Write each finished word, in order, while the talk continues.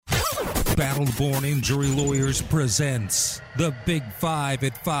Battleborn Injury Lawyers presents The Big Five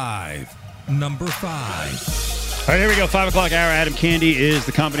at 5. Number 5. All right, here we go. 5 o'clock hour. Adam Candy is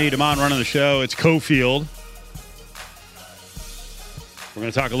the company. Damon running the show. It's Cofield. We're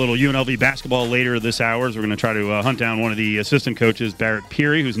going to talk a little UNLV basketball later this hour. We're going to try to hunt down one of the assistant coaches, Barrett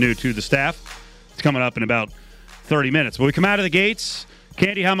Peary, who's new to the staff. It's coming up in about 30 minutes. When we come out of the gates,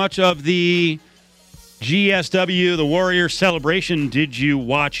 Candy, how much of the GSW, the Warrior celebration, did you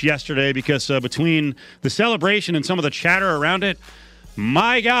watch yesterday? Because between the celebration and some of the chatter around it,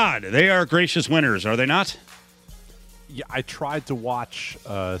 my God, they are gracious winners, are they not? Yeah, I tried to watch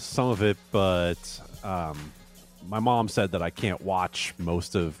some of it, but my mom said that I can't watch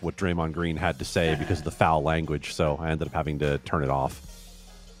most of what Draymond Green had to say because of the foul language, so I ended up having to turn it off.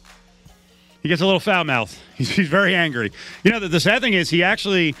 He gets a little foul mouth. He's very angry. You know, the sad thing is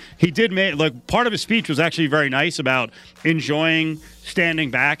he did make, like, part of his speech was actually very nice about enjoying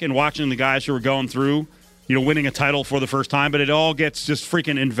standing back and watching the guys who were going through, you know, winning a title for the first time, but it all gets just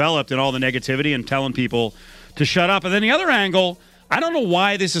freaking enveloped in all the negativity and telling people to shut up. And then the other angle, I don't know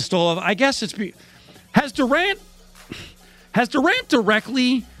why this is still, I guess it's, has Durant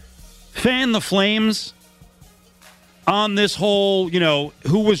directly fanned the flames on this whole, you know,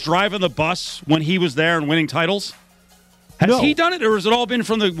 who was driving the bus when he was there and winning titles? Has he done it, or has it all been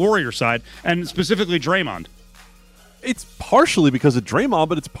from the Warrior side, and specifically Draymond? It's partially because of Draymond,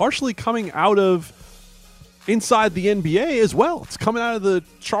 but it's partially coming out of inside the NBA as well. It's coming out of the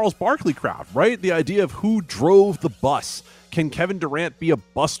Charles Barkley crowd, right? The idea of who drove the bus. Can Kevin Durant be a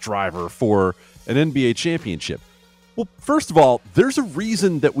bus driver for an NBA championship? Well, first of all, there's a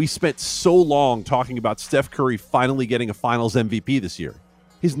reason that we spent so long talking about Steph Curry finally getting a Finals MVP this year.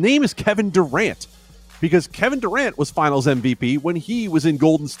 His name is Kevin Durant, because Kevin Durant was Finals MVP when he was in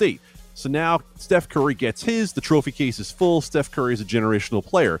Golden State. So now Steph Curry gets his, the trophy case is full, Steph Curry is a generational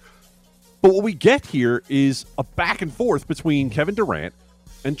player. But what we get here is a back and forth between Kevin Durant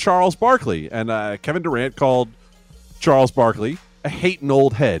and Charles Barkley. And Kevin Durant called Charles Barkley a hating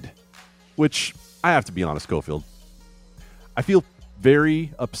old head, which I have to be honest, Cofield, I feel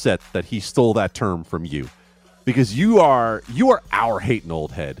very upset that he stole that term from you, because you are our hating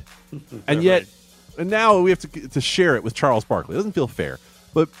old head, and yet, and now we have to share it with Charles Barkley. It doesn't feel fair,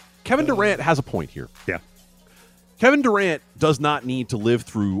 but Kevin Durant has a point here. Yeah, Kevin Durant does not need to live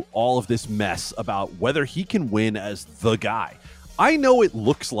through all of this mess about whether he can win as the guy. I know it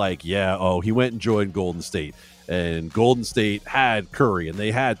looks like, he went and joined Golden State, and Golden State had Curry, and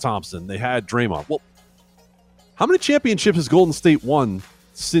they had Thompson, they had Draymond. Well, how many championships has Golden State won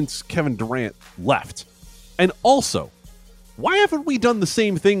since Kevin Durant left? And also, why haven't we done the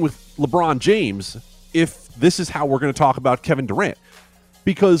same thing with LeBron James if this is how we're going to talk about Kevin Durant?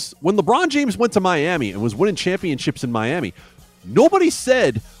 Because when LeBron James went to Miami and was winning championships in Miami, nobody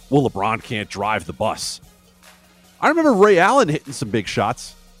said, well, LeBron can't drive the bus. I remember Ray Allen hitting some big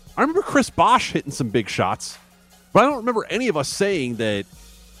shots. I remember Chris Bosh hitting some big shots. But I don't remember any of us saying that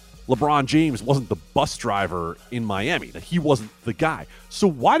LeBron James wasn't the bus driver in Miami, that he wasn't the guy. So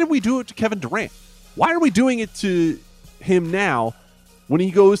why did we do it to Kevin Durant? Why are we doing it to him now when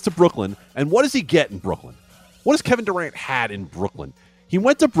he goes to Brooklyn? And what does he get in Brooklyn? What has Kevin Durant had in Brooklyn? He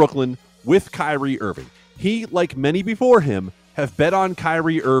went to Brooklyn with Kyrie Irving. He, like many before him, have bet on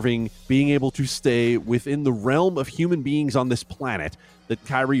Kyrie Irving being able to stay within the realm of human beings on this planet that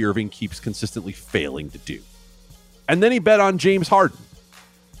Kyrie Irving keeps consistently failing to do. And then he bet on James Harden.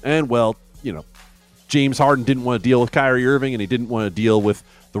 And, well, you know, James Harden didn't want to deal with Kyrie Irving, and he didn't want to deal with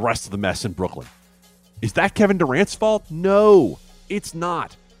the rest of the mess in Brooklyn. Is that Kevin Durant's fault? No, it's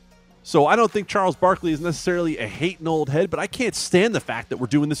not. So I don't think Charles Barkley is necessarily a hating old head, but I can't stand the fact that we're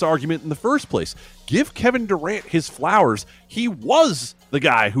doing this argument in the first place. Give Kevin Durant his flowers. He was the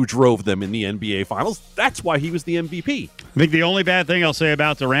guy who drove them in the NBA Finals. That's why he was the MVP. I think the only bad thing I'll say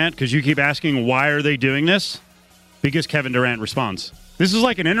about Durant, because you keep asking why are they doing this, because Kevin Durant responds. This is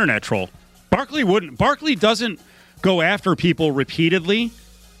like an internet troll. Barkley doesn't go after people repeatedly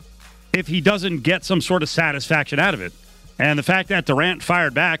if he doesn't get some sort of satisfaction out of it. And the fact that Durant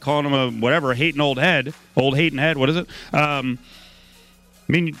fired back, calling him a hating old head, what is it? I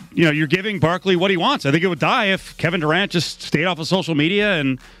mean, you know, you're giving Barkley what he wants. I think it would die if Kevin Durant just stayed off of social media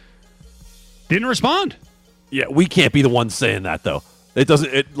and didn't respond. Yeah, we can't be the ones saying that, though.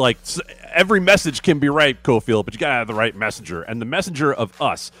 Every message can be right, Cofield, but you got to have the right messenger. And the messenger of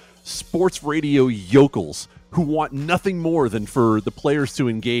us, sports radio yokels, who want nothing more than for the players to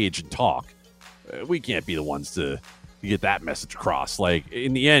engage and talk, we can't be the ones to get that message across. Like,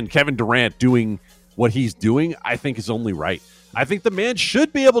 in the end, Kevin Durant doing what he's doing, I think is only right. I think the man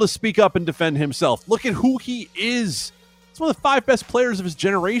should be able to speak up and defend himself. Look at who he is. He's one of the 5 best players of his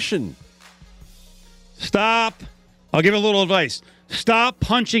generation. Stop. I'll give a little advice. Stop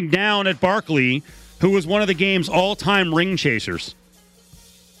punching down at Barkley, who was one of the game's all-time ring chasers.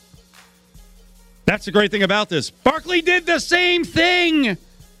 That's the great thing about this. Barkley did the same thing.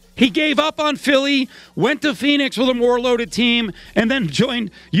 He gave up on Philly, went to Phoenix with a more loaded team, and then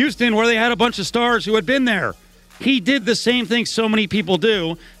joined Houston where they had a bunch of stars who had been there. He did the same thing so many people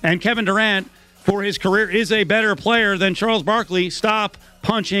do, and Kevin Durant, for his career, is a better player than Charles Barkley. Stop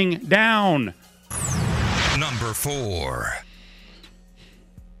punching down. Number 4.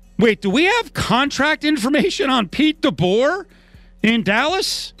 Wait, do we have contract information on Pete DeBoer in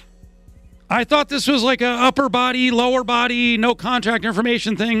Dallas? I thought this was like a upper body, lower body, no contract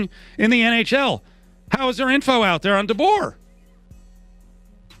information thing in the NHL. How is there info out there on DeBoer?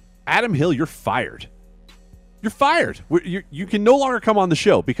 Adam Hill, you're fired. You're fired. You can no longer come on the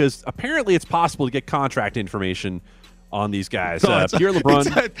show because apparently it's possible to get contract information on these guys. Pierre LeBrun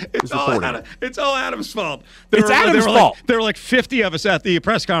is reporting. It's all Adam's fault. Adam's fault. There were like 50 of us at the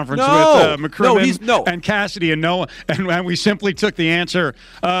press conference with McCrimmon and Cassidy, and we simply took the answer,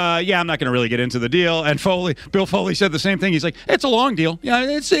 I'm not going to really get into the deal. And Bill Foley said the same thing. He's like, it's a long deal. Yeah,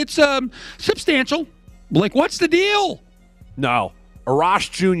 it's substantial. Like, what's the deal? No.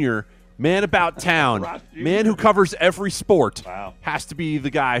 Arash Jr., man about town, man who covers every sport, has to be the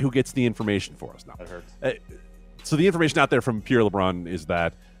guy who gets the information for us. No, that hurts. So the information out there from Pierre LeBrun is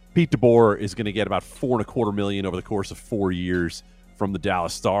that Pete DeBoer is going to get about $4.25 million over the course of 4 years from the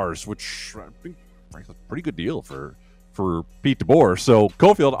Dallas Stars, which I think, frankly, is a pretty good deal for Pete DeBoer. So,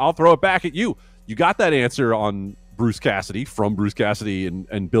 Cofield, I'll throw it back at you. You got that answer on Bruce Cassidy from Bruce Cassidy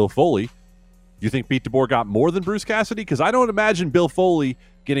and Bill Foley. Do you think Pete DeBoer got more than Bruce Cassidy? Because I don't imagine Bill Foley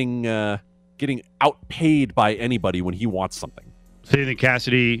getting outpaid by anybody when he wants something. So you think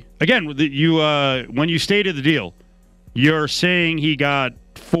Cassidy, again, when you stated the deal, you're saying he got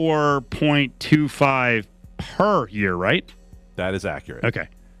 4.25 per year, right? That is accurate. Okay.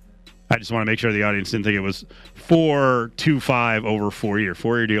 I just want to make sure the audience didn't think it was 4.25 over 4 year.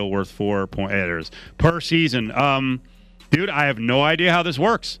 4-year deal worth 4.8 per season. Dude, I have no idea how this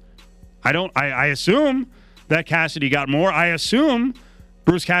works. I assume that Cassidy got more. I assume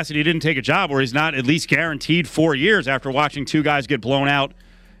Bruce Cassidy didn't take a job where he's not at least guaranteed 4 years after watching two guys get blown out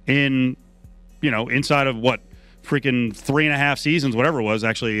in, inside of freaking 3.5 seasons, whatever it was,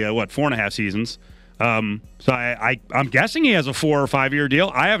 actually, 4.5 seasons. So I'm guessing he has a 4 or 5 year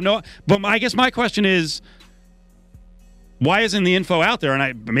deal. I have but I guess my question is, why isn't the info out there?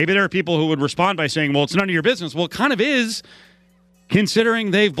 And maybe there are people who would respond by saying, well, it's none of your business. Well, it kind of is,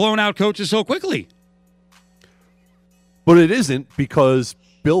 considering they've blown out coaches so quickly. But it isn't, because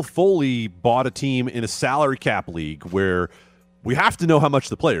Bill Foley bought a team in a salary cap league where we have to know how much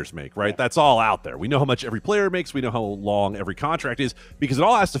the players make, right? That's all out there. We know how much every player makes. We know how long every contract is, because it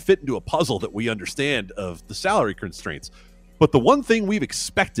all has to fit into a puzzle that we understand of the salary constraints. But the one thing we've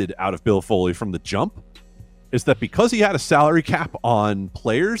expected out of Bill Foley from the jump is that because he had a salary cap on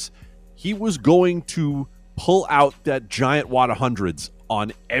players, he was going to pull out that giant wad of hundreds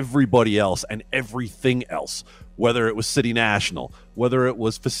on everybody else and everything else, whether it was City National, whether it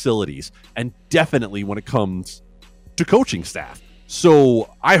was facilities, and definitely when it comes to coaching staff. So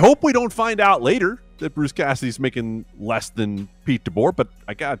I hope we don't find out later that Bruce Cassidy's making less than Pete DeBoer, but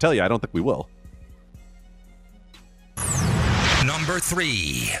I gotta tell you, I don't think we will. Number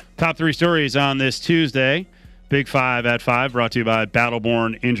 3. Top 3 stories on this Tuesday. Big 5 at 5, brought to you by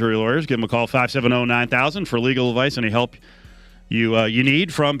Battleborn Injury Lawyers. Give them a call, 570-9000, for legal advice, any help you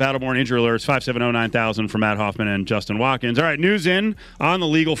need from Battleborn Injury Lawyers, 570-9000, for Matt Hoffman and Justin Watkins. All right, news in on the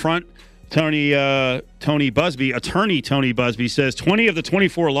legal front. Attorney Tony Busby says 20 of the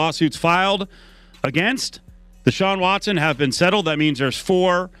 24 lawsuits filed against Deshaun Watson have been settled. That means there's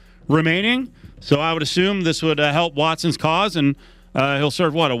 4 remaining. So I would assume this would help Watson's cause, and he'll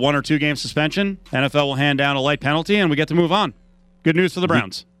serve, a 1 or 2 game suspension. NFL will hand down a light penalty, and we get to move on. Good news for the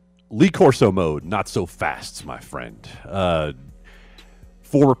Browns. Lee Corso mode, not so fast, my friend.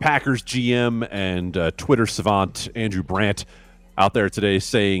 Former Packers GM and Twitter savant Andrew Brandt out there today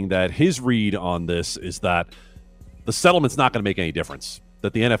saying that his read on this is that the settlement's not going to make any difference,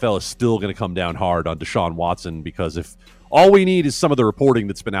 that the NFL is still going to come down hard on Deshaun Watson, because if all we need is some of the reporting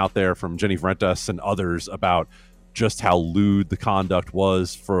that's been out there from Jenny Vrentas and others about just how lewd the conduct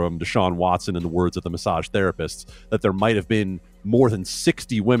was from Deshaun Watson, in the words of the massage therapists, that there might have been more than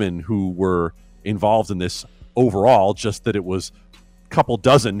 60 women who were involved in this overall, just that it was couple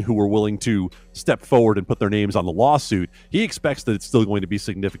dozen who were willing to step forward and put their names on the lawsuit. He expects that it's still going to be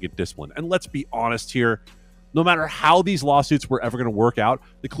significant discipline. And let's be honest here, no matter how these lawsuits were ever going to work out,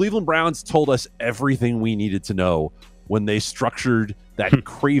 the Cleveland Browns told us everything we needed to know when they structured that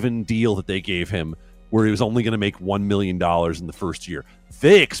craven deal that they gave him where he was only going to make $1 million in the first year.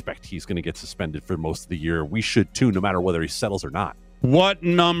 They expect he's going to get suspended for most of the year. We should too, no matter whether he settles or not. What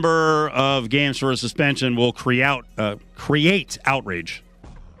number of games for a suspension will create outrage?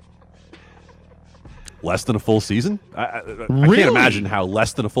 Less than a full season? I Really? can't imagine how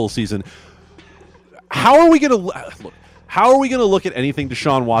less than a full season. How are we going to look? How are we going to look at anything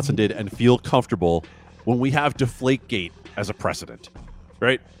Deshaun Watson did and feel comfortable when we have Deflategate as a precedent?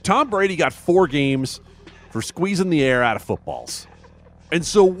 Right? Tom Brady got 4 games for squeezing the air out of footballs. And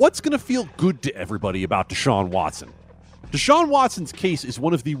so what's going to feel good to everybody about Deshaun Watson? Deshaun Watson's case is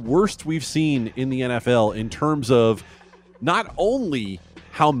one of the worst we've seen in the NFL in terms of not only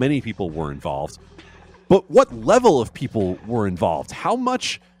how many people were involved, but what level of people were involved. How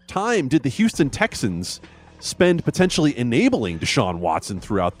much time did the Houston Texans spend potentially enabling Deshaun Watson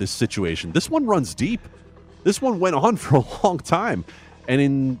throughout this situation? This one runs deep. This one went on for a long time. And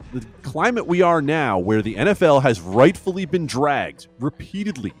in the climate we are now, where the NFL has rightfully been dragged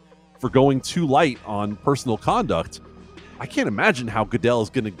repeatedly for going too light on personal conduct, I can't imagine how Goodell is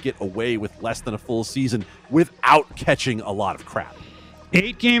going to get away with less than a full season without catching a lot of crap.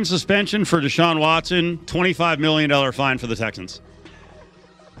 8-game suspension for Deshaun Watson, $25 million fine for the Texans.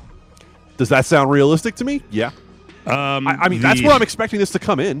 Does that sound realistic to me? Yeah. I mean, that's where I'm expecting this to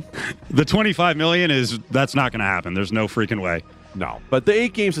come in. The $25 million that's not going to happen. There's no freaking way. No, but the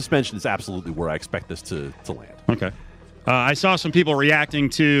 8-game suspension is absolutely where I expect this to land. Okay. I saw some people reacting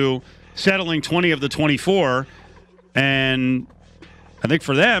to settling 20 of the 24, and I think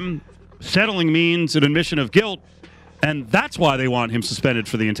for them, settling means an admission of guilt, and that's why they want him suspended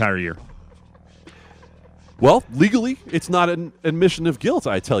for the entire year. Well, legally, it's not an admission of guilt,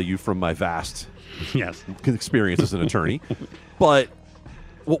 I tell you from my vast experience as an attorney. But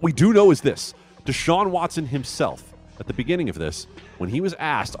what we do know is this. Deshaun Watson himself, at the beginning of this, when he was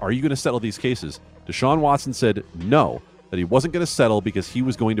asked, are you going to settle these cases? Deshaun Watson said no, that he wasn't going to settle because he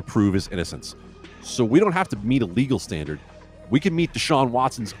was going to prove his innocence. So we don't have to meet a legal standard. We can meet Deshaun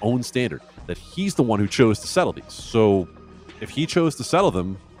Watson's own standard, that he's the one who chose to settle these. So if he chose to settle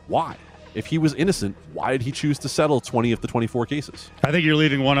them, why? If he was innocent, why did he choose to settle 20 of the 24 cases? I think you're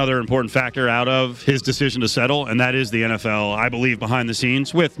leaving one other important factor out of his decision to settle, and that is the NFL, I believe, behind the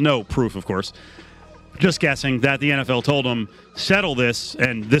scenes, with no proof, of course, just guessing that the NFL told him, settle this,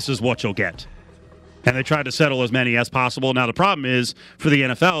 and this is what you'll get. And they tried to settle as many as possible. Now, the problem is, for the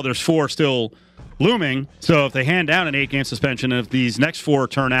NFL, there's 4 still looming, so if they hand down an 8-game suspension, if these next 4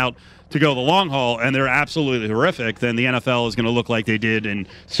 turn out to go the long haul and they're absolutely horrific, then the NFL is going to look like they did in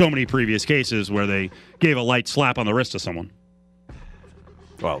so many previous cases where they gave a light slap on the wrist to someone.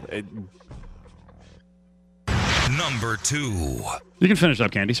 Well, Number 2. You can finish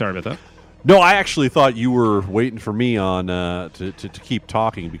up, Candy. Sorry about that. no, I actually thought you were waiting for me on to keep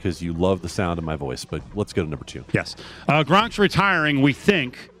talking because you love the sound of my voice. But let's go to number 2. Yes. Gronk's retiring, we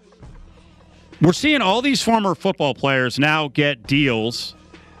think. We're seeing all these former football players now get deals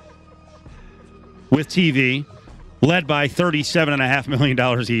with TV, led by $37.5 million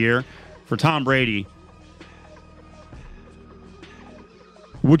a year for Tom Brady.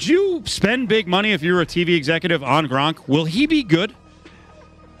 Would you spend big money if you were a TV executive on Gronk? Will he be good?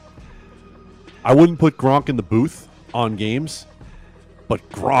 I wouldn't put Gronk in the booth on games, but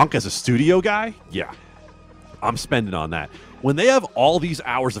Gronk as a studio guy, yeah, I'm spending on that. When they have all these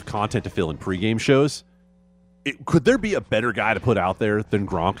hours of content to fill in pregame shows, could there be a better guy to put out there than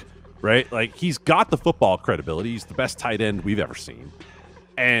Gronk? Right? Like, he's got the football credibility. He's the best tight end we've ever seen.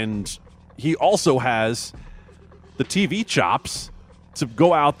 And he also has the TV chops to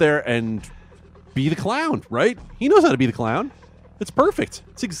go out there and be the clown, right? He knows how to be the clown. It's perfect.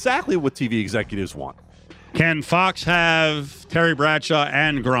 It's exactly what TV executives want. Can Fox have Terry Bradshaw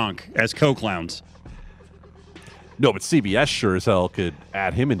and Gronk as co-clowns? No, but CBS sure as hell could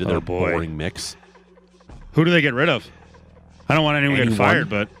add him into their boy. boring mix. Who do they get rid of? I don't want anyone to get fired,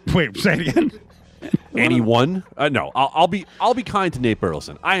 but wait, say it again. Anyone? No, I'll be kind to Nate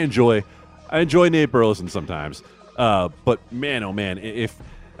Burleson. I enjoy Nate Burleson sometimes, but man, oh man,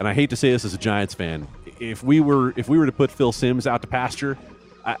 and I hate to say this as a Giants fan, if we were to put Phil Simms out to pasture,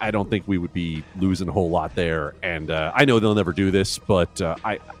 I don't think we would be losing a whole lot there. And I know they'll never do this, but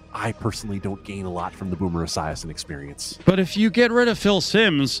I personally don't gain a lot from the Boomer Esiason experience. But if you get rid of Phil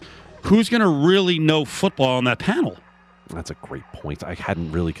Simms, who's going to really know football on that panel? That's a great point. I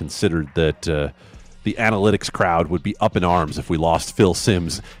hadn't really considered that the analytics crowd would be up in arms if we lost Phil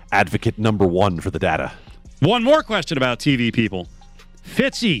Simms, advocate number 1 for the data. One more question about TV people.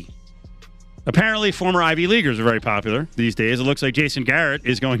 Fitzy. Apparently, former Ivy Leaguers are very popular these days. It looks like Jason Garrett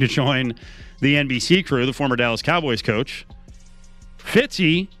is going to join the NBC crew, the former Dallas Cowboys coach.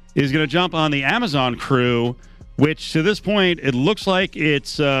 Fitzy is going to jump on the Amazon crew, which to this point, it looks like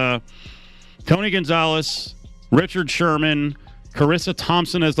it's Tony Gonzalez, Richard Sherman, Carissa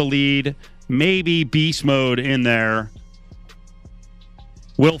Thompson as the lead, maybe Beast Mode in there.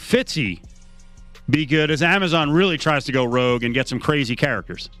 Will Fitzy be good as Amazon really tries to go rogue and get some crazy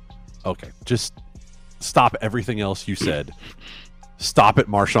characters? Okay, just stop everything else you said. Stop at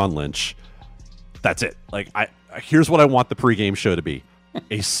Marshawn Lynch. That's it. Like, here's what I want the pregame show to be.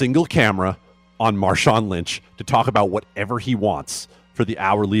 A single camera on Marshawn Lynch to talk about whatever he wants for the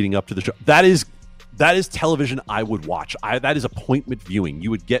hour leading up to the show. That is television I would watch. That is appointment viewing. You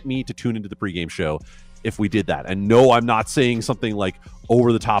would get me to tune into the pregame show if we did that. And no, I'm not saying something like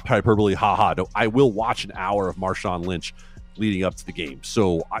over-the-top hyperbole, haha. No, I will watch an hour of Marshawn Lynch leading up to the game.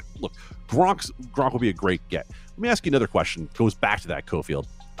 So, look, Gronk will be a great get. Let me ask you another question. It goes back to that, Cofield.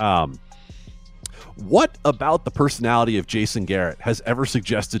 What about the personality of Jason Garrett has ever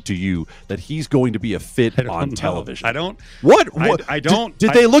suggested to you that he's going to be a fit on television? I don't. What? I don't.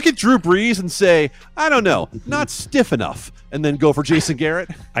 Did they look at Drew Brees and say, I don't know, not stiff enough, and then go for Jason Garrett?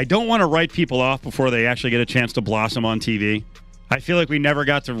 I don't want to write people off before they actually get a chance to blossom on TV. I feel like we never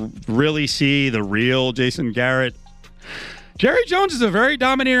got to really see the real Jason Garrett. Jerry Jones is a very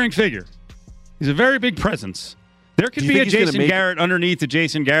domineering figure. He's a very big presence. There could be a Jason Garrett underneath the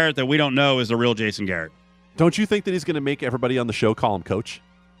Jason Garrett that we don't know is the real Jason Garrett. Don't you think that he's going to make everybody on the show call him coach?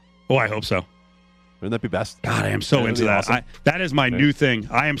 Oh, I hope so. Wouldn't that be best? God, I am so into that. Awesome. That is my new thing.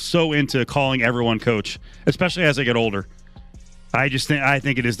 I am so into calling everyone coach, especially as I get older. I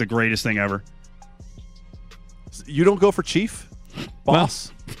think it is the greatest thing ever. You don't go for chief?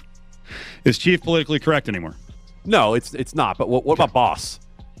 Boss? Well, is chief politically correct anymore? No, it's not. But what about boss?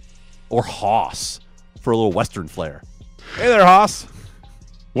 Or Hoss for a little Western flair? Hey there, Hoss.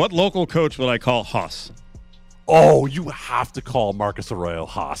 What local coach would I call Hoss? Oh, you have to call Marcus Arroyo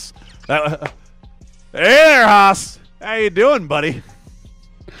Hoss. Hey there, Hoss. How you doing, buddy?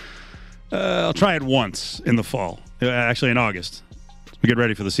 I'll try it once in the fall. Actually, in August. We get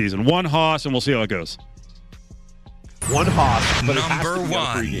ready for the season. One Hoss, and we'll see how it goes. One Hoss, but Number it has to be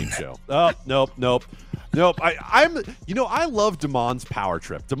one. a pregame show. Oh, nope. I love Damon's power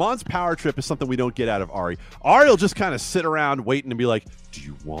trip. Damon's power trip is something we don't get out of Ari. Ari will just kind of sit around waiting and be like, do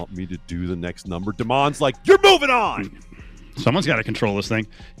you want me to do the next number? Damon's like, you're moving on. Someone's got to control this thing.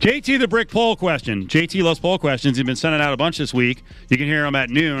 JT the Brick poll question. JT loves poll questions. He's been sending out a bunch this week. You can hear him at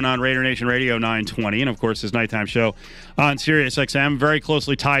noon on Raider Nation Radio 920, and of course his nighttime show on Sirius XM. Very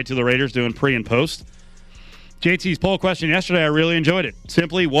closely tied to the Raiders, doing pre and post. JT's poll question yesterday, I really enjoyed it.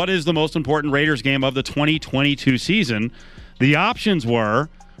 Simply, what is the most important Raiders game of the 2022 season? The options were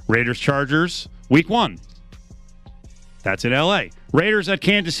Raiders-Chargers, Week 1. That's in L.A. Raiders at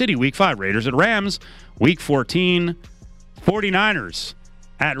Kansas City, Week 5. Raiders at Rams, Week 14. 49ers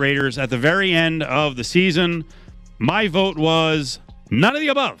at Raiders at the very end of the season. My vote was none of the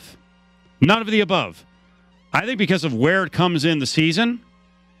above. None of the above. I think because of where it comes in the season,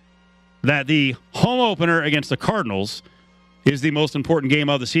 that the home opener against the Cardinals is the most important game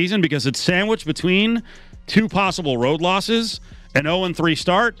of the season because it's sandwiched between two possible road losses, an 0-3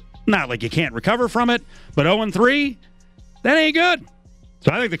 start. Not like you can't recover from it, but 0-3, that ain't good.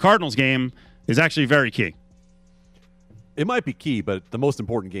 So I think the Cardinals game is actually very key. It might be key, but the most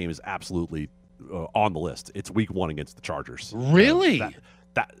important game is absolutely on the list. It's Week 1 against the Chargers. Really?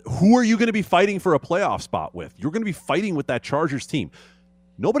 Who are you going to be fighting for a playoff spot with? You're going to be fighting with that Chargers team.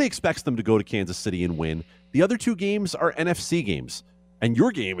 Nobody expects them to go to Kansas City and win. The other two games are NFC games, and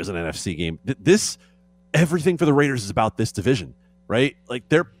your game is an NFC game. Everything for the Raiders is about this division, right? Like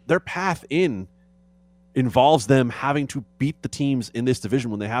their path in involves them having to beat the teams in this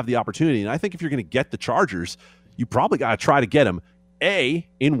division when they have the opportunity. And I think if you're going to get the Chargers, you probably got to try to get them, A,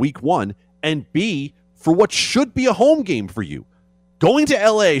 in Week 1, and B, for what should be a home game for you. Going to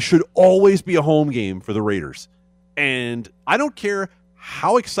L.A. should always be a home game for the Raiders. And I don't care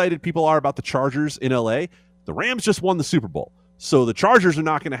how excited people are about the Chargers in L.A., the Rams just won the Super Bowl. So the Chargers are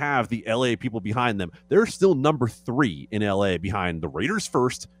not going to have the L.A. people behind them. They're still number 3 in L.A. behind the Raiders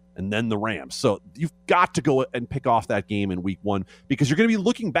first and then the Rams. So you've got to go and pick off that game in Week 1 because you're going to be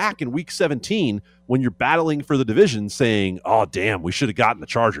looking back in Week 17 when you're battling for the division saying, oh, damn, we should have gotten the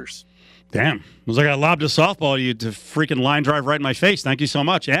Chargers. Damn. It was like I lobbed a softball to freaking line drive right in my face. Thank you so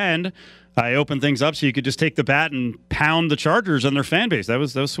much. And I opened things up so you could just take the bat and pound the Chargers and their fan base. That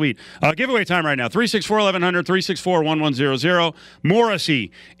was sweet. Giveaway time right now. 364-1100, 364-1100. Morrissey,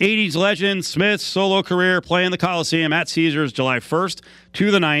 80s legend, Smith's solo career playing the Coliseum at Caesars July 1st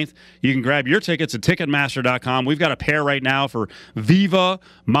to the 9th. You can grab your tickets at Ticketmaster.com. We've got a pair right now for Viva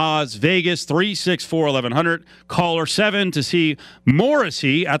Mas Vegas, 364-1100. Caller 7 to see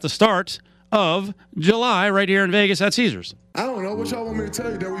Morrissey at the start of July right here in Vegas at Caesars. I don't know. What y'all want me to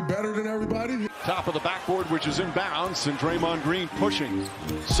tell you? That we better than everybody? Top of the backboard, which is in bounds, and Draymond Green pushing.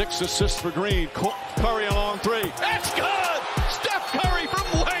 6 assists for Green. Curry a long 3. That's good! Steph Curry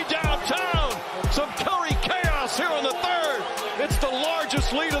from way downtown. Some Curry chaos here in the third. It's the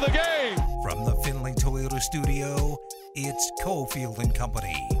largest lead of the game. From the Finley Toyota studio, it's Cofield and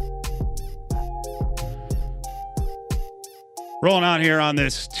Company. Rolling on here on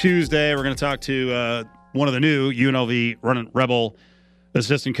this Tuesday, we're going to talk to one of the new UNLV running Rebel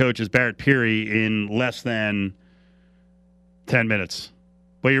assistant coaches, Barrett Peary, in less than 10 minutes.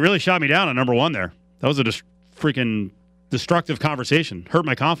 Well, you really shot me down on number one there. That was a freaking destructive conversation. Hurt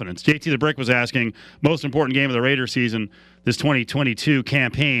my confidence. JT the Brick was asking, most important game of the Raiders season, this 2022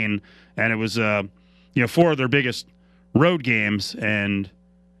 campaign, and it was 4 of their biggest road games, and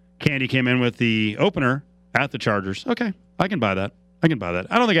Candy came in with the opener at the Chargers. Okay, I can buy that. I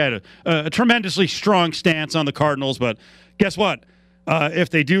don't think I had a tremendously strong stance on the Cardinals, but guess what?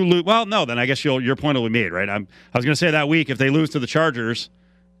 If they do lose, well, no, then I guess your point will be made, right? I was going to say that week, if they lose to the Chargers,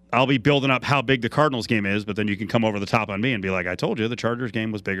 I'll be building up how big the Cardinals game is, but then you can come over the top on me and be like, I told you the Chargers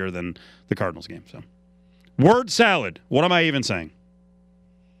game was bigger than the Cardinals game. So, word salad. What am I even saying?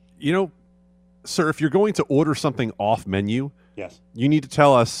 Sir, if you're going to order something off menu, yes, you need to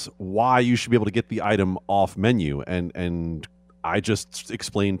tell us why you should be able to get the item off menu. And I just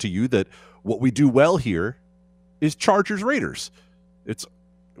explained to you that what we do well here is Chargers Raiders. It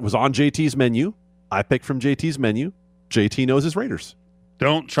was on JT's menu. I picked from JT's menu. JT knows his Raiders.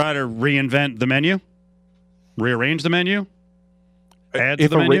 Don't try to reinvent the menu. Rearrange the menu. Add to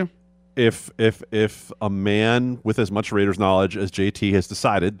the menu. If a man with as much Raiders knowledge as JT has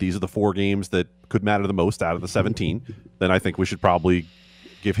decided these are the 4 games that could matter the most out of the 17, then I think we should probably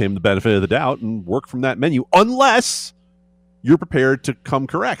give him the benefit of the doubt and work from that menu, unless you're prepared to come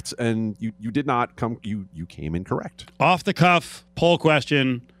correct. And you did not come. You came in correct. Off the cuff poll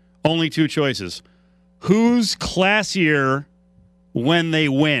question. Only 2 choices. Who's classier when they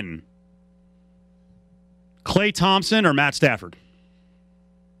win? Klay Thompson or Matt Stafford?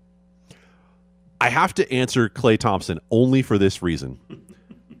 I have to answer Klay Thompson only for this reason.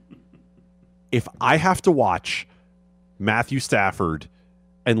 If I have to watch Matthew Stafford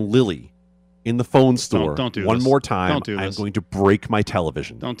and Lily in the phone store don't do one this. more time, Don't do I'm this. going to break my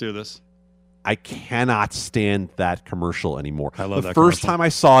television. Don't do this. I cannot stand that commercial anymore. I love the that first commercial. time I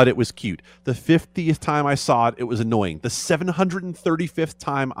saw it, it was cute. The 50th time I saw it, it was annoying. The 735th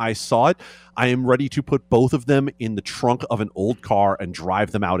time I saw it, I am ready to put both of them in the trunk of an old car and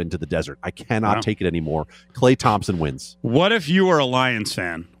drive them out into the desert. I cannot take it anymore. Klay Thompson wins. What if you were a Lions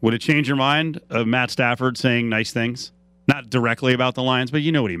fan? Would it change your mind of Matt Stafford saying nice things? Not directly about the Lions, but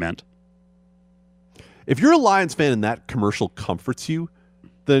you know what he meant. If you're a Lions fan and that commercial comforts you,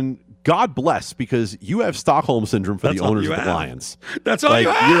 then God bless, because you have Stockholm syndrome for That's the all owners you of the have. Lions. That's all you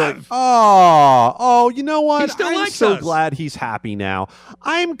You're have. like, oh, you know what? He still I'm likes so us. glad he's happy now.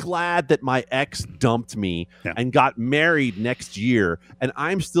 I'm glad that my ex dumped me and got married next year, and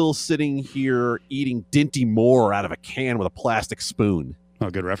I'm still sitting here eating Dinty Moore out of a can with a plastic spoon. Oh,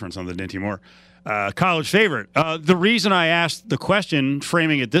 good reference on the Dinty Moore. College favorite. The reason I asked the question,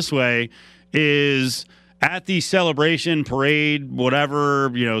 framing it this way, is at the celebration, parade,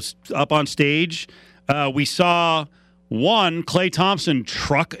 whatever, up on stage, we saw Klay Thompson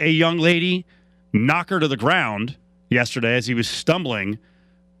truck a young lady, knock her to the ground yesterday as he was stumbling,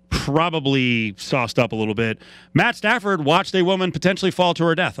 probably sauced up a little bit. Matt Stafford watched a woman potentially fall to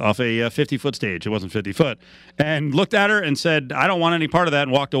her death off a 50-foot stage. It wasn't 50 foot. And looked at her and said, I don't want any part of that,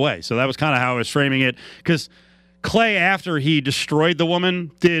 and walked away. So that was kind of how I was framing it. Because Klay, after he destroyed the woman,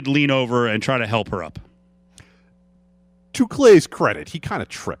 did lean over and try to help her up. To Klay's credit, he kind of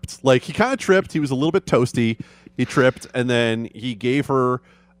tripped. He was a little bit toasty. He tripped, and then he gave her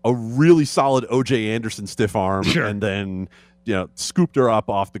a really solid O.J. Anderson stiff arm, and then scooped her up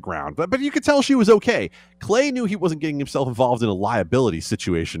off the ground. But you could tell she was okay. Klay knew he wasn't getting himself involved in a liability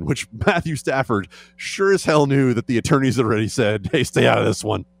situation, which Matthew Stafford sure as hell knew that the attorneys had already said, hey, stay out of this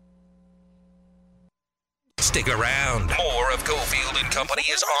one. Stick around. More of Cofield and Company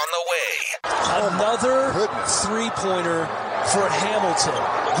is on the way. Another three-pointer for Hamilton.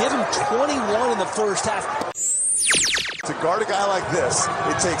 Give him 21 in the first half. To guard a guy like this,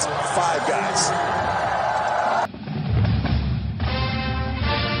 it takes 5 guys.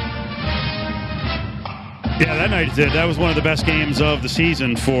 Yeah, that night did. That was one of the best games of the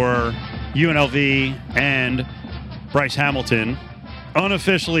season for UNLV and Bryce Hamilton.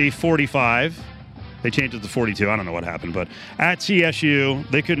 Unofficially 45. They changed it to 42. I don't know what happened, but at CSU,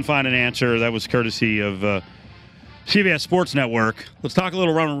 they couldn't find an answer. That was courtesy of CBS Sports Network. Let's talk a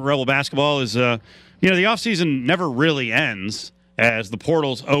little Rebel basketball. The offseason never really ends, as the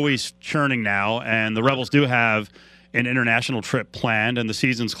portal's always churning now, and the Rebels do have an international trip planned, and the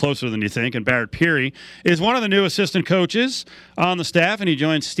season's closer than you think. And Barrett Peary is one of the new assistant coaches on the staff, and he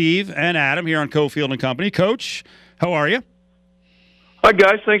joins Steve and Adam here on Cofield and Company. Coach, how are you? Hi,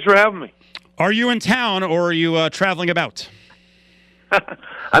 guys. Thanks for having me. Are you in town, or are you traveling about?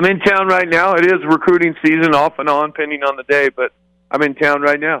 I'm in town right now. It is recruiting season, off and on, depending on the day, but I'm in town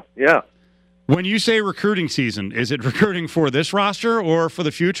right now, yeah. When you say recruiting season, is it recruiting for this roster or for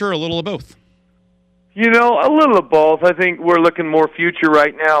the future, or a little of both? A little of both. I think we're looking more future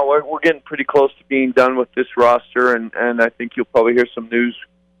right now. We're getting pretty close to being done with this roster, and I think you'll probably hear some news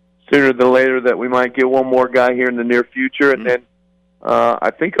sooner than later that we might get one more guy here in the near future, and then I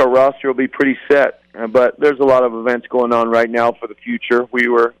think our roster will be pretty set. But there's a lot of events going on right now for the future. We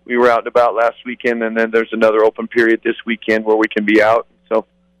were out and about last weekend, and then there's another open period this weekend where we can be out. So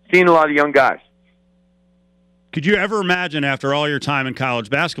seeing a lot of young guys. Could you ever imagine, after all your time in college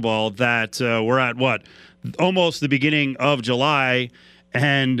basketball, that we're at almost the beginning of July,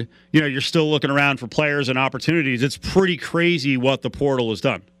 and you're still looking around for players and opportunities? It's pretty crazy what the portal has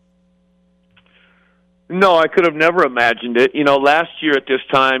done. No, I could have never imagined it. Last year at this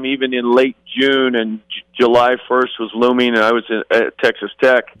time, even in late June and July 1st was looming, and I was at Texas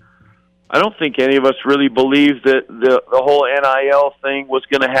Tech. I don't think any of us really believed that the whole NIL thing was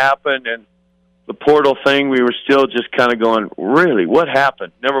going to happen, and the portal thing, we were still just kind of going, really, what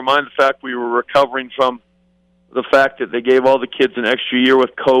happened? Never mind the fact we were recovering from the fact that they gave all the kids an extra year with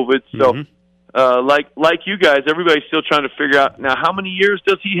COVID. So, like you guys, everybody's still trying to figure out, now, how many years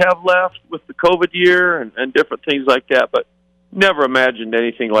does he have left with the COVID year and different things like that. But never imagined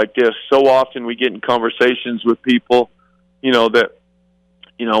anything like this. So often we get in conversations with people, that,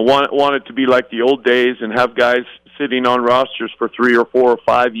 want it to be like the old days and have guys sitting on rosters for 3 or 4 or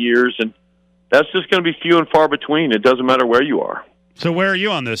 5 years, and that's just going to be few and far between. It doesn't matter where you are. So where are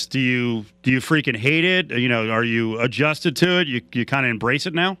you on this? Do you freaking hate it? Are you adjusted to it? You kind of embrace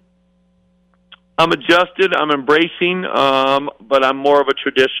it now? I'm adjusted. I'm embracing, but I'm more of a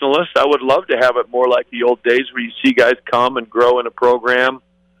traditionalist. I would love to have it more like the old days where you see guys come and grow in a program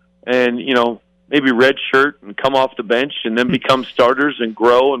and, maybe redshirt and come off the bench and then become starters and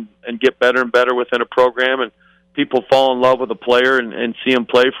grow and get better and better within a program, and people fall in love with a player and see him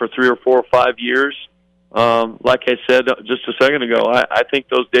play for 3 or 4 or 5 years. Like I said just a second ago, I think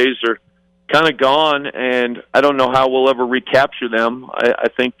those days are kind of gone, and I don't know how we'll ever recapture them. I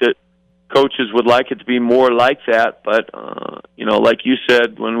think that coaches would like it to be more like that, but, like you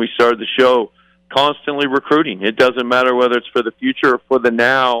said when we started the show, constantly recruiting. It doesn't matter whether it's for the future or for the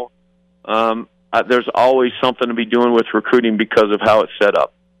now. There's always something to be doing with recruiting because of how it's set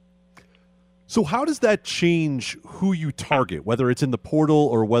up. So how does that change who you target, whether it's in the portal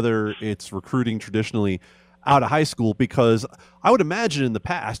or whether it's recruiting traditionally out of high school? Because I would imagine in the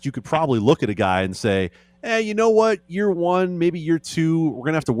past you could probably look at a guy and say, hey, you know what, year 1, maybe year 2, we're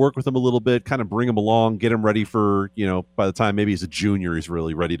going to have to work with him a little bit, kind of bring him along, get him ready for, by the time maybe he's a junior, he's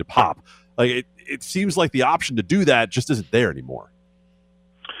really ready to pop. Like it seems like the option to do that just isn't there anymore.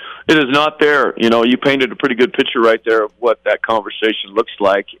 It is not there. You painted a pretty good picture right there of what that conversation looks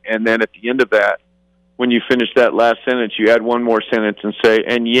like. And then at the end of that, when you finish that last sentence, you add one more sentence and say,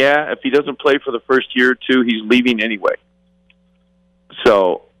 and if he doesn't play for the first year or 2, he's leaving anyway.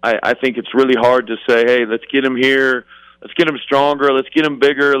 So I think it's really hard to say, hey, let's get him here. Let's get him stronger. Let's get him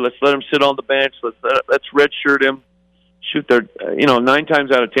bigger. Let's let him sit on the bench. Let's redshirt him. Shoot, 9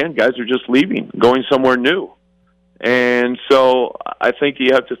 times out of 10, guys are just leaving, going somewhere new. And so I think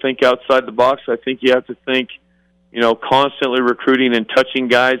you have to think outside the box. I think you have to think, constantly recruiting and touching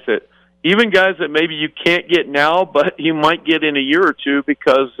guys that maybe you can't get now, but you might get in a year or 2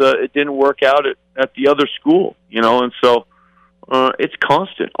 because it didn't work out at the other school, and so it's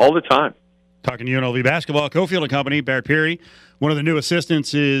constant all the time. Talking to UNLV basketball, Cofield and Company, Barrett Peary, one of the new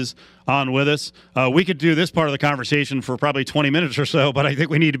assistants, is on with us. We could do this part of the conversation for probably 20 minutes or so, but I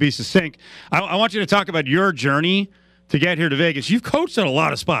think we need to be succinct. I want you to talk about your journey to get here to Vegas. You've coached at a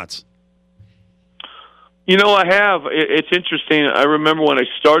lot of spots. I have. It's interesting. I remember when I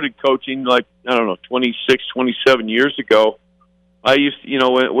started coaching, 26, 27 years ago, I used,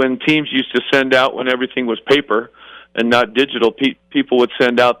 when teams used to send out when everything was paper, and not digital, people would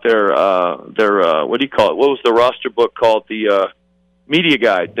send out their what do you call it? What was the roster book called? The media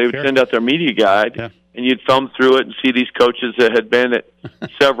guide. They would send out their media guide, and you'd thumb through it and see these coaches that had been at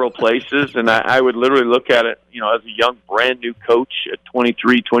several places. And I would literally look at it, as a young, brand new coach at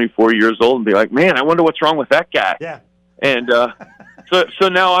 23, 24 years old, and be like, man, I wonder what's wrong with that guy. Yeah. And so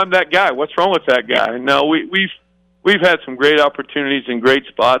now I'm that guy. What's wrong with that guy? No, we've had some great opportunities and great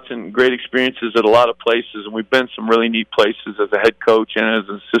spots and great experiences at a lot of places, and we've been some really neat places as a head coach and as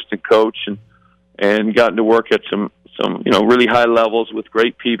an assistant coach, and gotten to work at some really high levels with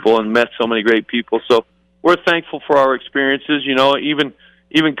great people and met so many great people. So we're thankful for our experiences.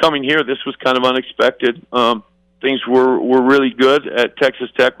 Even coming here, this was kind of unexpected. Things were really good at Texas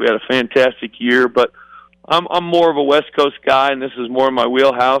Tech. We had a fantastic year, but I'm more of a West Coast guy, and this is more my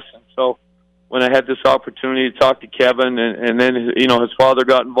wheelhouse. And so when I had this opportunity to talk to Kevin, and then his father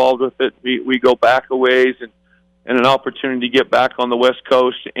got involved with it, we go back a ways, and an opportunity to get back on the West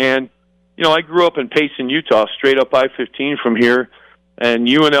Coast. And I grew up in Payson, Utah, straight up I-15 from here, and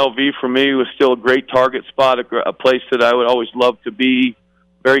UNLV for me was still a great target spot, a place that I would always love to be,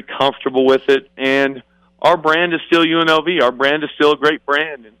 very comfortable with it. And our brand is still UNLV. Our brand is still a great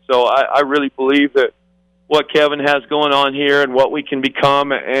brand. And so I really believe that what Kevin has going on here and what we can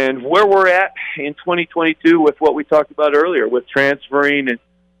become and where we're at in 2022 with what we talked about earlier with transferring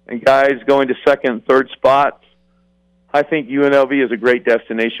and guys going to second and third spots, I think UNLV is a great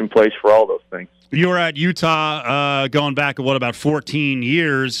destination place for all those things. You were at Utah going back, about 14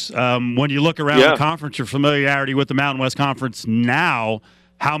 years. When you look around the conference, your familiarity with the Mountain West Conference now,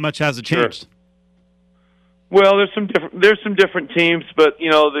 how much has it changed? Sure. Well, there's some different teams, but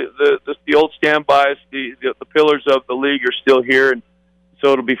the old standbys, the pillars of the league are still here, and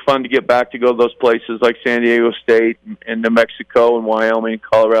so it'll be fun to get back to go to those places like San Diego State and New Mexico and Wyoming and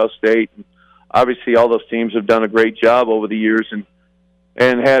Colorado State. And obviously, all those teams have done a great job over the years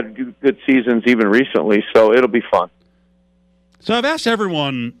and had good seasons even recently, so it'll be fun. So I've asked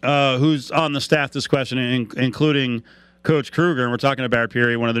everyone who's on the staff this question, including Coach Kruger, and we're talking to Barrett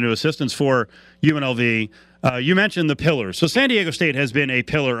Peary, one of the new assistants for UNLV. You mentioned the pillars. So San Diego State has been a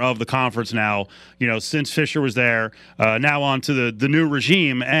pillar of the conference now, since Fisher was there, now on to the new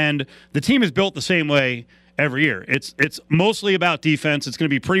regime. And the team is built the same way every year. It's mostly about defense. It's going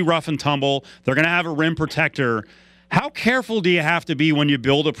to be pretty rough and tumble. They're going to have a rim protector. How careful do you have to be when you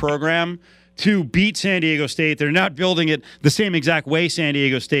build a program to beat San Diego State? They're not building it the same exact way San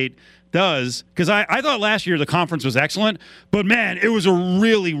Diego State does, because I thought last year the conference was excellent, but, man, it was a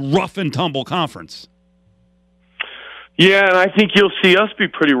really rough and tumble conference. Yeah, and I think you'll see us be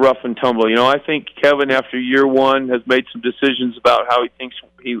pretty rough and tumble. I think Kevin, after year one, has made some decisions about how he thinks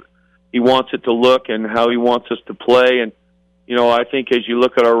he wants it to look and how he wants us to play. And, I think as you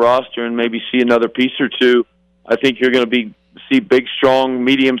look at our roster and maybe see another piece or two, I think you're going to see big, strong,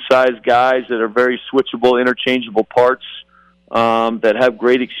 medium-sized guys that are very switchable, interchangeable parts that have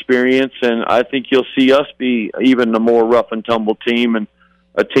great experience. And I think you'll see us be even a more rough and tumble team, and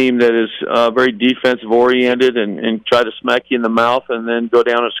a team that is very defensive-oriented and try to smack you in the mouth and then go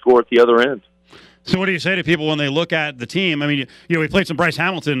down and score at the other end. So what do you say to people when they look at the team? I mean, we played some Bryce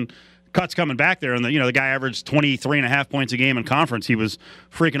Hamilton cuts coming back there, and the guy averaged 23.5 points a game in conference. He was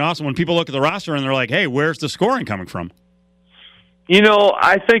freaking awesome. When people look at the roster and they're like, hey, where's the scoring coming from?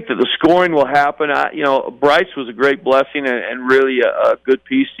 I think that the scoring will happen. Bryce was a great blessing and really a good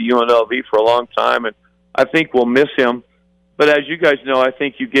piece to UNLV for a long time, and I think we'll miss him. But as you guys know, I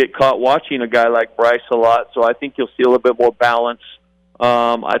think you get caught watching a guy like Bryce a lot, so I think you'll see a little bit more balance.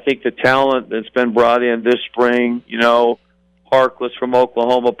 I think the talent that's been brought in this spring, Harkless from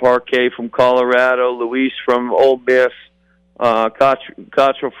Oklahoma, Parquet from Colorado, Luis from Ole Miss,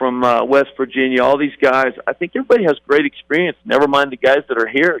 Cottrell from West Virginia, all these guys, I think everybody has great experience, never mind the guys that are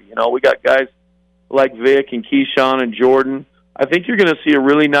here. We got guys like Vic and Keyshawn and Jordan. I think you're going to see a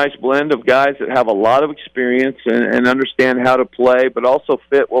really nice blend of guys that have a lot of experience and understand how to play, but also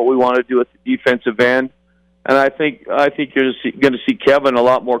fit what we want to do at the defensive end. And I think you're going to see Kevin a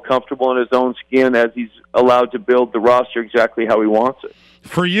lot more comfortable in his own skin as he's allowed to build the roster exactly how he wants it.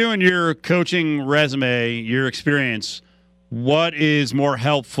 For you and your coaching resume, your experience, what is more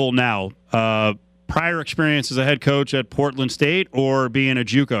helpful now? Prior experience as a head coach at Portland State or being a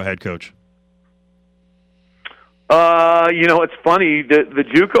JUCO head coach? It's funny. The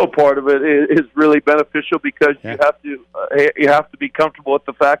JUCO part of it is really beneficial because you have to be comfortable with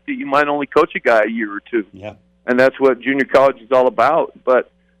the fact that you might only coach a guy a year or two. Yeah. And that's what junior college is all about.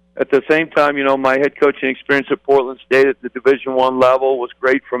 But at the same time, my head coaching experience at Portland State at the Division I level was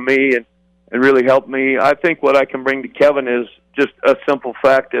great for me and really helped me. I think what I can bring to Kevin is just a simple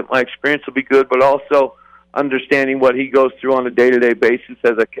fact that my experience will be good, but also understanding what he goes through on a day-to-day basis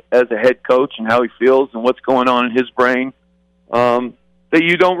as a head coach and how he feels and what's going on in his brain that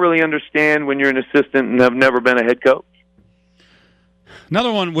you don't really understand when you're an assistant and have never been a head coach.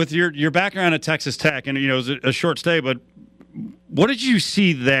 Another one with your background at Texas Tech, and it was a short stay, but what did you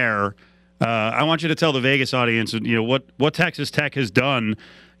see there? I want you to tell the Vegas audience, what Texas Tech has done,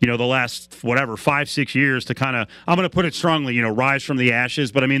 the last, 5-6 years to kind of, I'm going to put it strongly, rise from the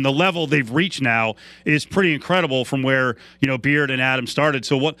ashes. But, I mean, the level they've reached now is pretty incredible from where, Beard and Adam started.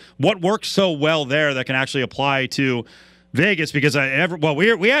 So what works so well there that can actually apply to Vegas? Because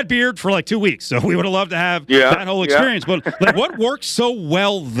we had Beard for like 2 weeks, so we would have loved to have that whole experience. But what works so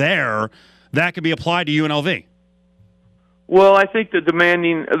well there that could be applied to UNLV? Well, I think the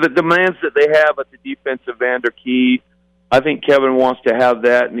demands that they have at the defensive end are key. I think Kevin wants to have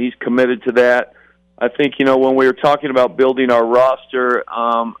that, and he's committed to that. I think, when we were talking about building our roster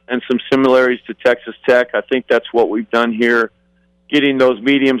and some similarities to Texas Tech, I think that's what we've done here, getting those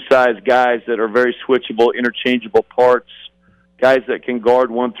medium-sized guys that are very switchable, interchangeable parts, guys that can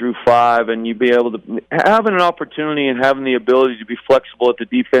guard 1 through 5, and you be able to having an opportunity and having the ability to be flexible at the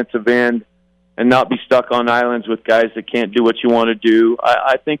defensive end and not be stuck on islands with guys that can't do what you want to do.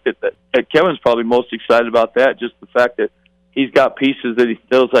 I think that Kevin's probably most excited about that, just the fact that he's got pieces that he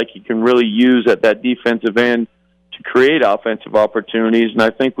feels like he can really use at that defensive end to create offensive opportunities, and I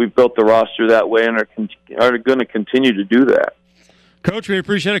think we've built the roster that way and are going to continue to do that. Coach, we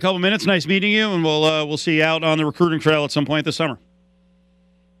appreciate a couple minutes. Nice meeting you, and we'll see you out on the recruiting trail at some point this summer.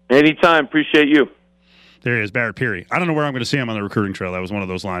 Anytime. Appreciate you. There he is, Barrett Peary. I don't know where I'm going to see him on the recruiting trail. That was one of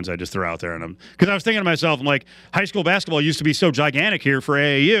those lines I just threw out there. Because I was thinking to myself, I'm like, high school basketball used to be so gigantic here for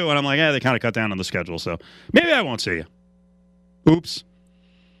AAU, and I'm like, they kind of cut down on the schedule, so maybe I won't see you. Oops.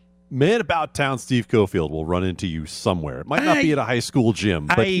 Man about town Steve Cofield will run into you somewhere. It might not be at a high school gym,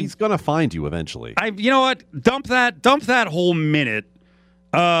 but he's going to find you eventually. You know what? Dump that whole minute.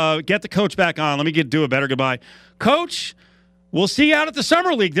 Get the coach back on. Let me do a better goodbye. Coach, we'll see you out at the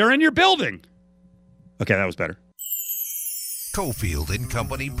Summer League. They're in your building. Okay, that was better. Cofield and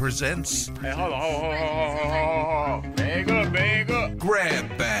Company presents. Hey, hold on. Bag up.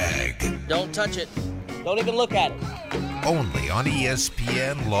 Grab Bag. Don't touch it. Don't even look at it. Only on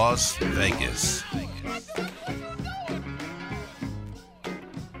ESPN Las Vegas.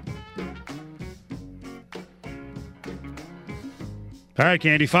 All right,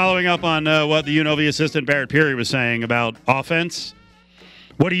 Candy, following up on what the UNLV assistant Barrett Peary was saying about offense,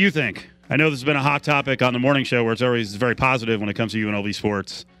 what do you think? I know this has been a hot topic on the morning show where it's always very positive when it comes to UNLV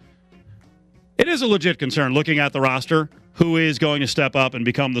sports. It is a legit concern looking at the roster, who is going to step up and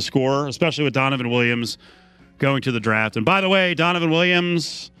become the scorer, especially with Donovan Williams going to the draft. And by the way, Donovan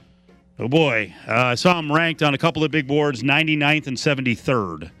Williams, oh boy, I saw him ranked on a couple of big boards, 99th and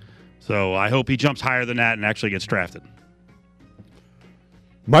 73rd. So I hope he jumps higher than that and actually gets drafted.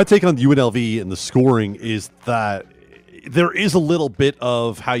 My take on UNLV and the scoring is that there is a little bit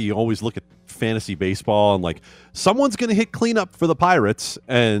of how you always look at fantasy baseball and like someone's going to hit cleanup for the Pirates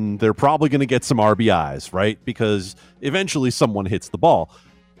and they're probably going to get some RBIs, right? Because eventually someone hits the ball.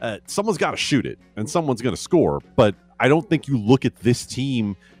 Someone's got to shoot it and someone's going to score. But I don't think you look at this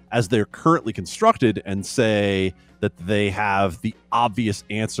team as they're currently constructed and say that they have the obvious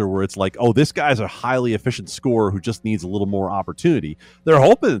answer where it's like, oh, this guy's a highly efficient scorer who just needs a little more opportunity. They're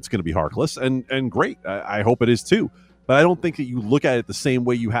hoping it's going to be Harkless, and great. I hope it is too. But I don't think that you look at it the same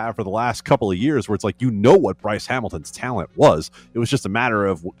way you have for the last couple of years where it's like, what Bryce Hamilton's talent was. It was just a matter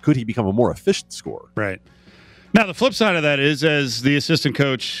of could he become a more efficient scorer? Right. Now, the flip side of that is, as the assistant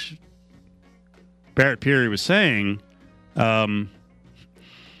coach Barrett Peary was saying,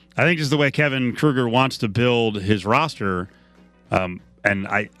 I think just the way Kevin Kruger wants to build his roster, and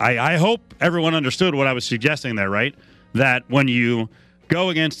I hope everyone understood what I was suggesting there, right? That when you go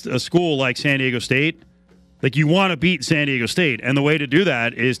against a school like San Diego State, like you want to beat San Diego State, and the way to do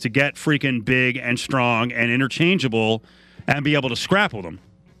that is to get freaking big and strong and interchangeable and be able to scrap with them.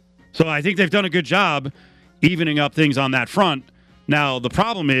 So I think they've done a good job evening up things on that front. Now, the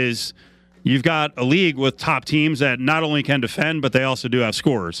problem is you've got a league with top teams that not only can defend, but they also do have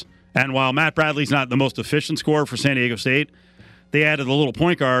scorers. And while Matt Bradley's not the most efficient scorer for San Diego State, they added the little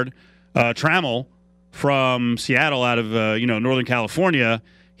point guard, Trammell, from Seattle out of Northern California.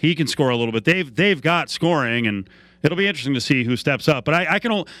 He can score a little bit. They've got scoring, and it'll be interesting to see who steps up. But I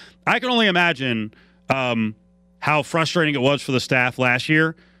can only imagine how frustrating it was for the staff last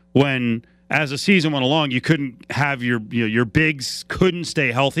year when, as the season went along, you couldn't have your bigs couldn't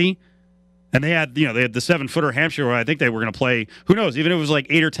stay healthy. And they had the 7-footer Hampshire where I think they were going to play, who knows, even if it was like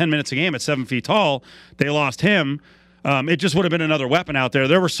 8 or 10 minutes a game at 7 feet tall, they lost him. It just would have been another weapon out there.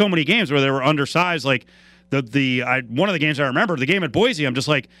 There were so many games where they were undersized. Like one of the games I remember, the game at Boise, I'm just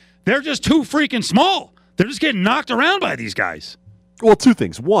like, they're just too freaking small. They're just getting knocked around by these guys. Well, two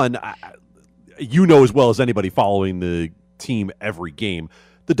things. One, you know as well as anybody following the team every game,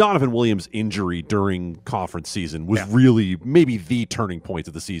 the Donovan Williams injury during conference season was really maybe the turning point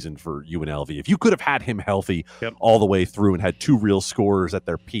of the season for UNLV. If you could have had him healthy all the way through and had two real scorers at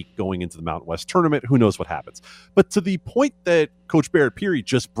their peak going into the Mountain West tournament, who knows what happens. But to the point that Coach Barrett Peary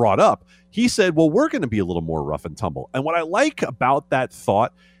just brought up, he said, well, we're going to be a little more rough and tumble. And what I like about that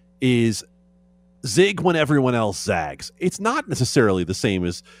thought is zig when everyone else zags. It's not necessarily the same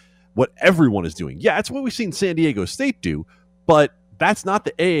as what everyone is doing. Yeah, it's what we've seen San Diego State do, but that's not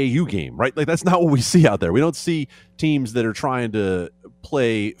the AAU game, right? Like, that's not what we see out there. We don't see teams that are trying to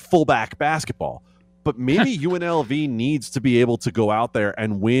play fullback basketball. But maybe UNLV needs to be able to go out there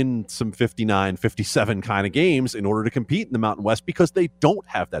and win some 59, 57 kind of games in order to compete in the Mountain West, because they don't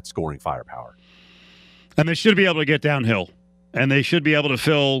have that scoring firepower. And they should be able to get downhill. And they should be able to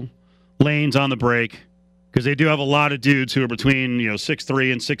fill lanes on the break, because they do have a lot of dudes who are between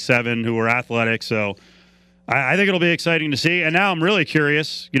 6'3" and 6'7" who are athletic. So I think it'll be exciting to see. And now I'm really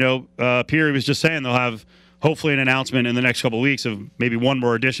curious. Peary was just saying they'll have hopefully an announcement in the next couple of weeks of maybe one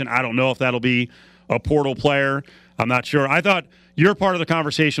more addition. I don't know if that'll be a portal player. I'm not sure. I thought your part of the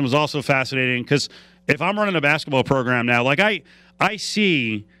conversation was also fascinating, because if I'm running a basketball program now, like I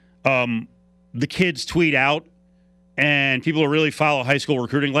see the kids tweet out, and people who really follow high school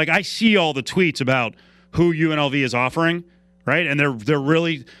recruiting, like I see all the tweets about who UNLV is offering, right? And they're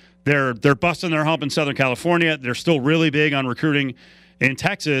really busting their hump in Southern California. They're still really big on recruiting in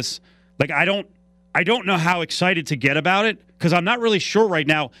Texas. Like I don't know how excited to get about it, because I'm not really sure right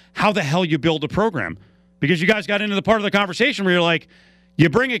now how the hell you build a program. Because you guys got into the part of the conversation where you're like, you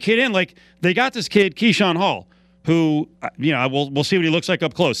bring a kid in, like they got this kid, Keyshawn Hall, who, we'll see what he looks like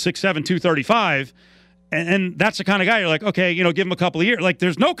up close, 6'7", 235. And that's the kind of guy you're like, okay, give him a couple of years. Like,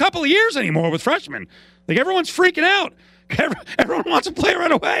 there's no couple of years anymore with freshmen. Like, everyone's freaking out. Everyone wants to play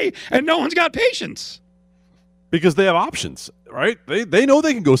right away, and no one's got patience. Because they have options, right? They know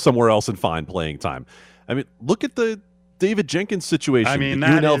they can go somewhere else and find playing time. I mean, look at the David Jenkins situation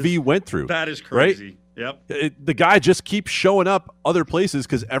that UNLV went through. That is crazy. Right? Yep. The guy just keeps showing up other places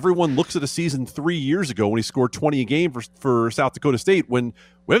because everyone looks at a season 3 years ago when he scored 20 a game for South Dakota State, when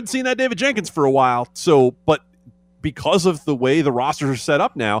we haven't seen that David Jenkins for a while. So, but because of the way the rosters are set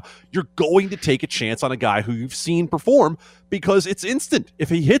up now, you're going to take a chance on a guy who you've seen perform, because it's instant. If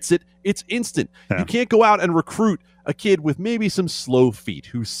he hits it, it's instant. Yeah. You can't go out and recruit a kid with maybe some slow feet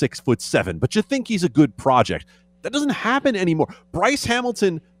who's 6'7", but you think he's a good project. That doesn't happen anymore. Bryce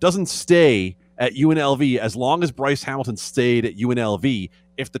Hamilton doesn't stay at UNLV as long as Bryce Hamilton stayed at UNLV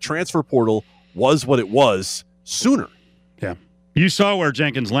if the transfer portal was what it was sooner. Yeah. You saw where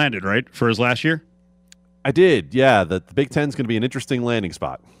Jenkins landed, right, for his last year? I did, yeah. The Big Ten's going to be an interesting landing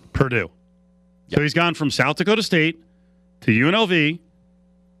spot. Purdue. Yep. So he's gone from South Dakota State to UNLV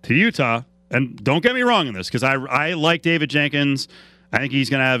to Utah. And don't get me wrong in this, because I like David Jenkins. I think he's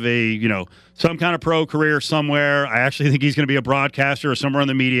going to have some kind of pro career somewhere. I actually think he's going to be a broadcaster or somewhere in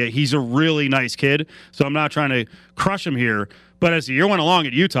the media. He's a really nice kid, so I'm not trying to crush him here. But as the year went along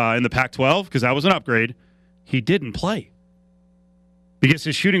at Utah in the Pac-12, because that was an upgrade, he didn't play because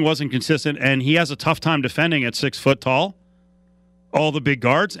his shooting wasn't consistent, and he has a tough time defending at 6 foot tall, all the big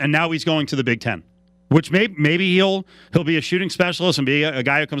guards, and now he's going to the Big Ten, which maybe he'll be a shooting specialist and be a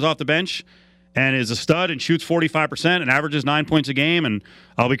guy who comes off the bench and is a stud and shoots 45% and averages 9 points a game, and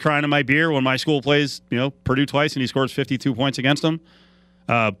I'll be crying in my beer when my school plays, Purdue twice and he scores 52 points against them.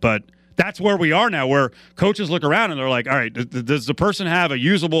 But that's where we are now, where coaches look around and they're like, all right, does the person have a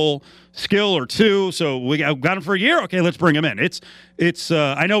usable skill or two? So we got him for a year. Okay, let's bring him in. It's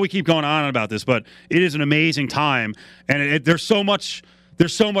I know we keep going on about this, but it is an amazing time, and there's so much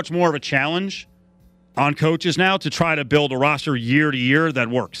more of a challenge on coaches now to try to build a roster year to year that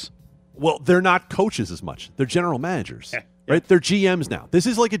works. Well, they're not coaches as much. They're general managers, right? They're GMs now. This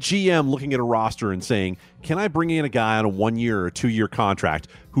is like a GM looking at a roster and saying, can I bring in a guy on a 1 year or 2 year contract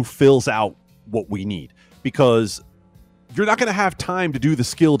who fills out what we need? Because you're not going to have time to do the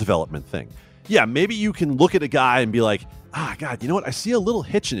skill development thing. Yeah, maybe you can look at a guy and be like, God, you know what? I see a little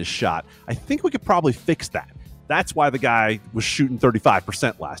hitch in his shot. I think we could probably fix that. That's why the guy was shooting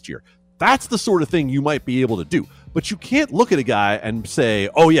 35% last year. That's the sort of thing you might be able to do. But you can't look at a guy and say,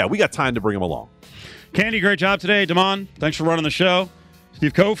 oh, yeah, we got time to bring him along. Candy, great job today. Damon, thanks for running the show.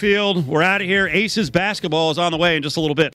 Steve Cofield, we're out of here. Aces basketball is on the way in just a little bit.